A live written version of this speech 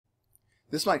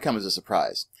This might come as a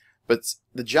surprise, but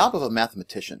the job of a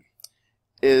mathematician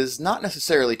is not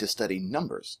necessarily to study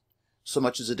numbers, so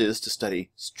much as it is to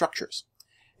study structures.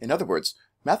 In other words,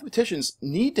 mathematicians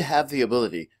need to have the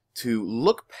ability to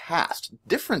look past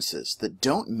differences that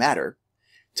don't matter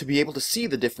to be able to see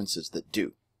the differences that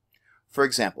do. For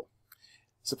example,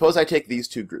 suppose I take these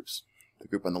two groups. The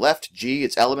group on the left, G,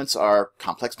 its elements are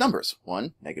complex numbers,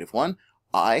 1, -1,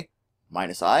 I,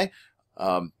 minus I.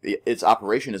 Its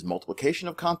operation is multiplication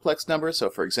of complex numbers, so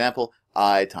for example,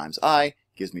 I times I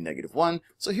gives me -1.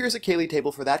 So here's a Cayley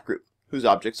table for that group, whose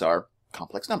objects are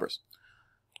complex numbers.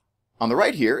 On the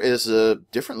right here is a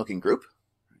different looking group.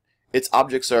 Its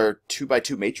objects are 2 by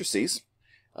 2 matrices.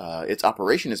 Its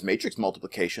operation is matrix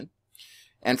multiplication.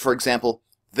 And for example,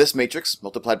 this matrix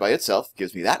multiplied by itself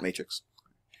gives me that matrix.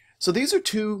 So these are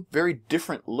two very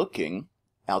different looking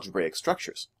algebraic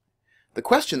structures. The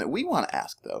question that we want to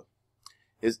ask, though,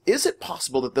 is it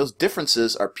possible that those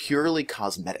differences are purely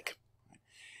cosmetic?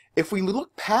 If we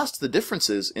look past the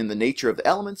differences in the nature of the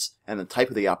elements and the type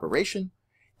of the operation,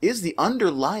 is the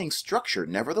underlying structure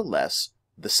nevertheless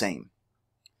the same?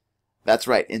 That's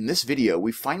right, in this video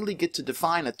we finally get to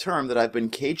define a term that I've been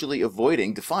cagily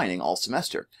avoiding defining all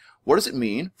semester. What does it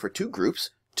mean for two groups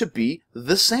to be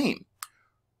the same?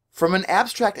 From an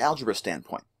abstract algebra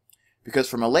standpoint. Because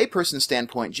from a layperson's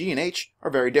standpoint, G and H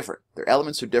are very different. Their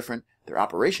elements are different, their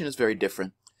operation is very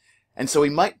different, and so we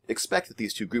might expect that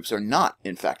these two groups are not,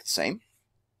 in fact, the same.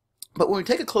 But when we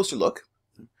take a closer look,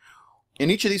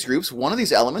 in each of these groups, one of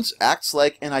these elements acts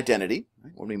like an identity.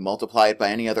 When we multiply it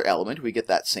by any other element, we get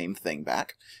that same thing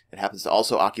back. It happens to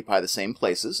also occupy the same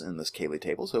places in this Cayley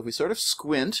table. So if we sort of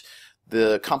squint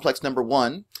the complex number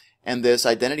 1 and this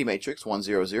identity matrix 1,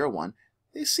 0, 0, 1,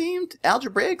 they seem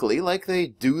algebraically like they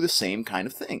do the same kind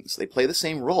of things. They play the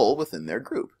same role within their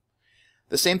group.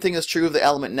 The same thing is true of the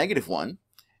element -1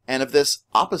 and of this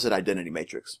opposite identity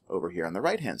matrix over here on the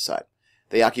right-hand side.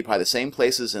 They occupy the same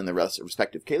places in the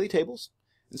respective Cayley tables,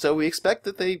 and so we expect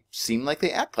that they seem like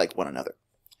they act like one another.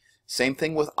 Same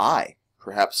thing with I,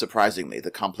 perhaps surprisingly, the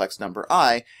complex number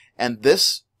I, and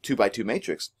this 2 by 2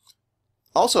 matrix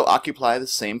also occupy the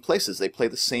same places. They play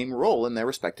the same role in their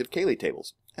respective Cayley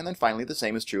tables. And then finally, the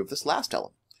same is true of this last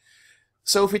element.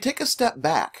 So if we take a step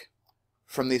back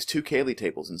from these two Cayley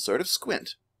tables and sort of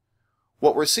squint,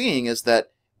 what we're seeing is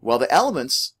that while the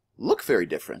elements look very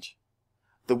different,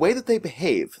 the way that they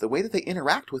behave, the way that they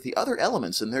interact with the other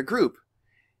elements in their group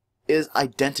is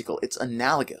identical. It's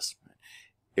analogous.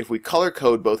 If we color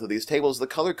code both of these tables, the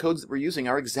color codes that we're using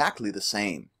are exactly the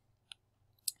same.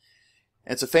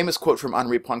 And it's a famous quote from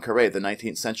Henri Poincaré, the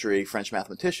 19th century French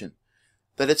mathematician,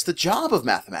 that it's the job of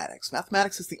mathematics.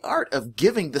 Mathematics is the art of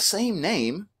giving the same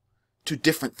name to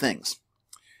different things.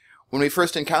 When we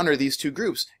first encounter these two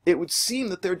groups, it would seem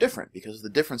that they're different because of the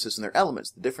differences in their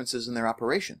elements, the differences in their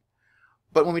operation.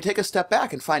 But when we take a step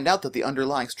back and find out that the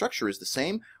underlying structure is the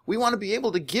same, we want to be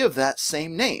able to give that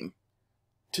same name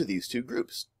to these two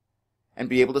groups. And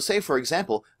be able to say, for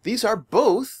example, these are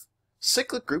both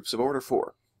cyclic groups of order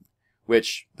 4,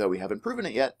 which, though we haven't proven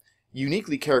it yet,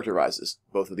 uniquely characterizes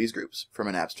both of these groups from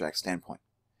an abstract standpoint.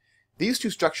 These two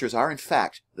structures are in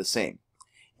fact the same,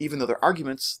 even though their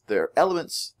arguments, their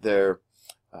elements, their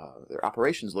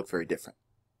operations look very different.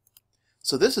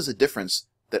 So this is a difference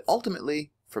that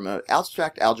ultimately, from an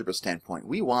abstract algebra standpoint,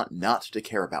 we want not to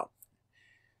care about.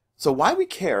 So why we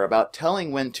care about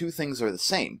telling when two things are the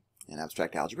same in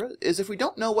abstract algebra is if we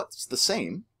don't know what's the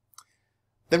same,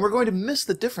 then we're going to miss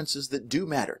the differences that do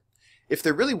matter. If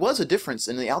there really was a difference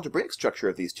in the algebraic structure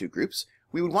of these two groups,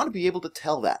 we would want to be able to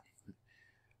tell that.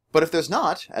 But if there's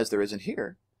not, as there isn't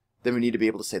here, then we need to be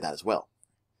able to say that as well.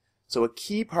 So a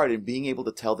key part in being able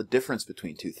to tell the difference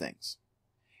between two things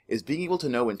is being able to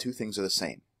know when two things are the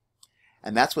same.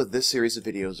 And that's what this series of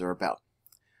videos are about.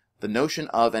 The notion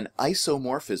of an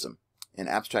isomorphism in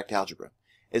abstract algebra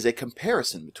is a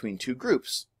comparison between two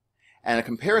groups, and a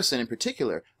comparison in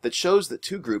particular that shows that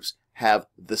two groups have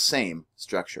the same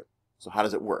structure. So how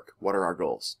does it work? What are our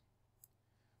goals?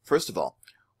 First of all,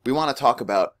 we want to talk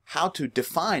about how to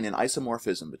define an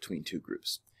isomorphism between two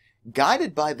groups,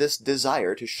 guided by this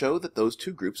desire to show that those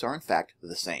two groups are in fact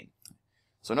the same.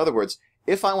 So in other words,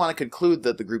 if I want to conclude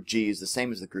that the group G is the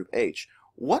same as the group H,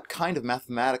 what kind of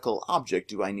mathematical object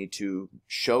do I need to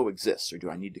show exists, or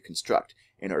do I need to construct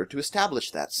in order to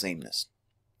establish that sameness?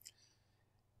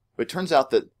 It turns out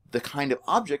that the kind of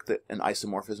object that an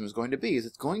isomorphism is going to be is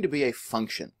it's going to be a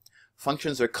function.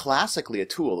 Functions are classically a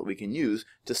tool that we can use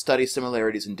to study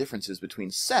similarities and differences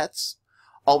between sets.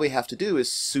 All we have to do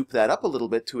is soup that up a little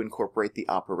bit to incorporate the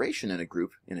operation in a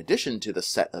group in addition to the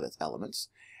set of its elements,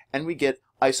 and we get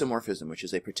isomorphism, which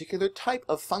is a particular type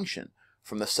of function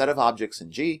from the set of objects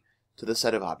in G to the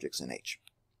set of objects in H.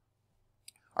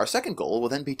 Our second goal will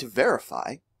then be to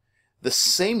verify the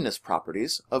sameness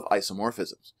properties of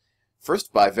isomorphisms.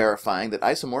 First, by verifying that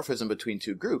isomorphism between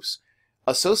two groups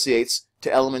associates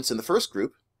to elements in the first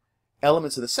group,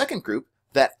 elements in the second group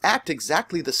that act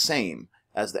exactly the same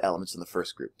as the elements in the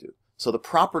first group do. So the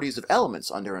properties of elements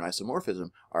under an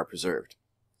isomorphism are preserved.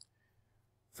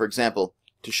 For example,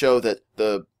 to show that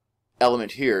the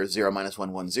element here, 0,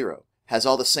 -1, 1, 0, has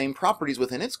all the same properties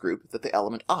within its group that the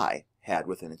element I had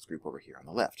within its group over here on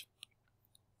the left.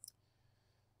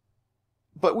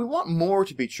 But we want more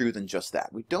to be true than just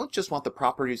that. We don't just want the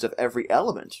properties of every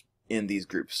element in these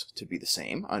groups to be the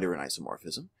same under an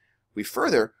isomorphism. We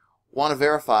further want to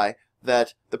verify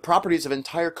that the properties of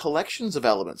entire collections of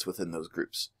elements within those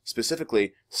groups,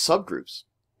 specifically subgroups,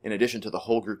 in addition to the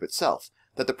whole group itself,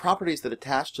 that the properties that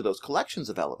attach to those collections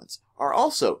of elements are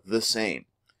also the same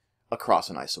across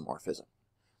an isomorphism.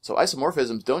 So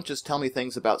isomorphisms don't just tell me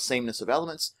things about sameness of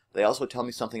elements, they also tell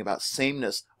me something about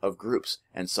sameness of groups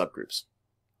and subgroups.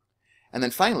 And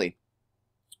then finally,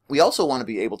 we also want to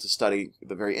be able to study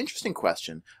the very interesting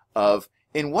question of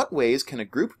in what ways can a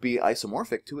group be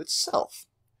isomorphic to itself?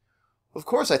 Of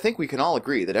course, I think we can all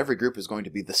agree that every group is going to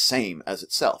be the same as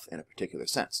itself in a particular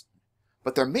sense.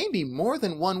 But there may be more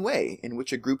than one way in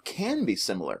which a group can be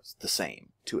similar, the same,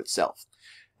 to itself.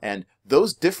 And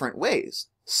those different ways,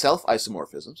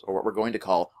 self-isomorphisms, or what we're going to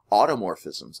call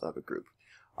automorphisms of a group,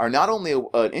 are not only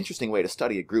an interesting way to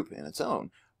study a group in its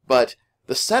own, but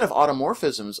the set of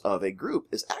automorphisms of a group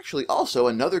is actually also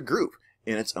another group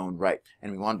in its own right.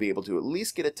 And we want to be able to at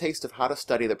least get a taste of how to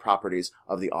study the properties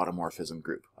of the automorphism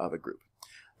group of a group.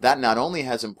 That not only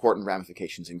has important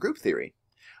ramifications in group theory,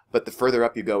 but the further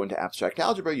up you go into abstract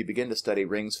algebra, you begin to study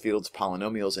rings, fields,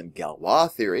 polynomials, and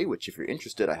Galois theory, which if you're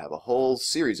interested, I have a whole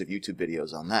series of YouTube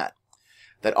videos on that.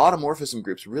 That automorphism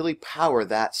groups really power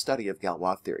that study of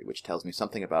Galois theory, which tells me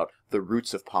something about the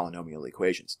roots of polynomial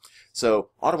equations. So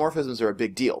automorphisms are a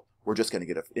big deal. We're just going to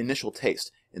get an initial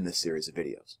taste in this series of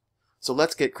videos. So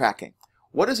let's get cracking.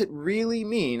 What does it really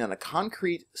mean in a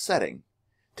concrete setting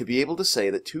to be able to say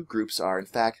that two groups are in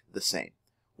fact the same?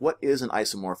 What is an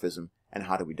isomorphism and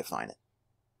how do we define it?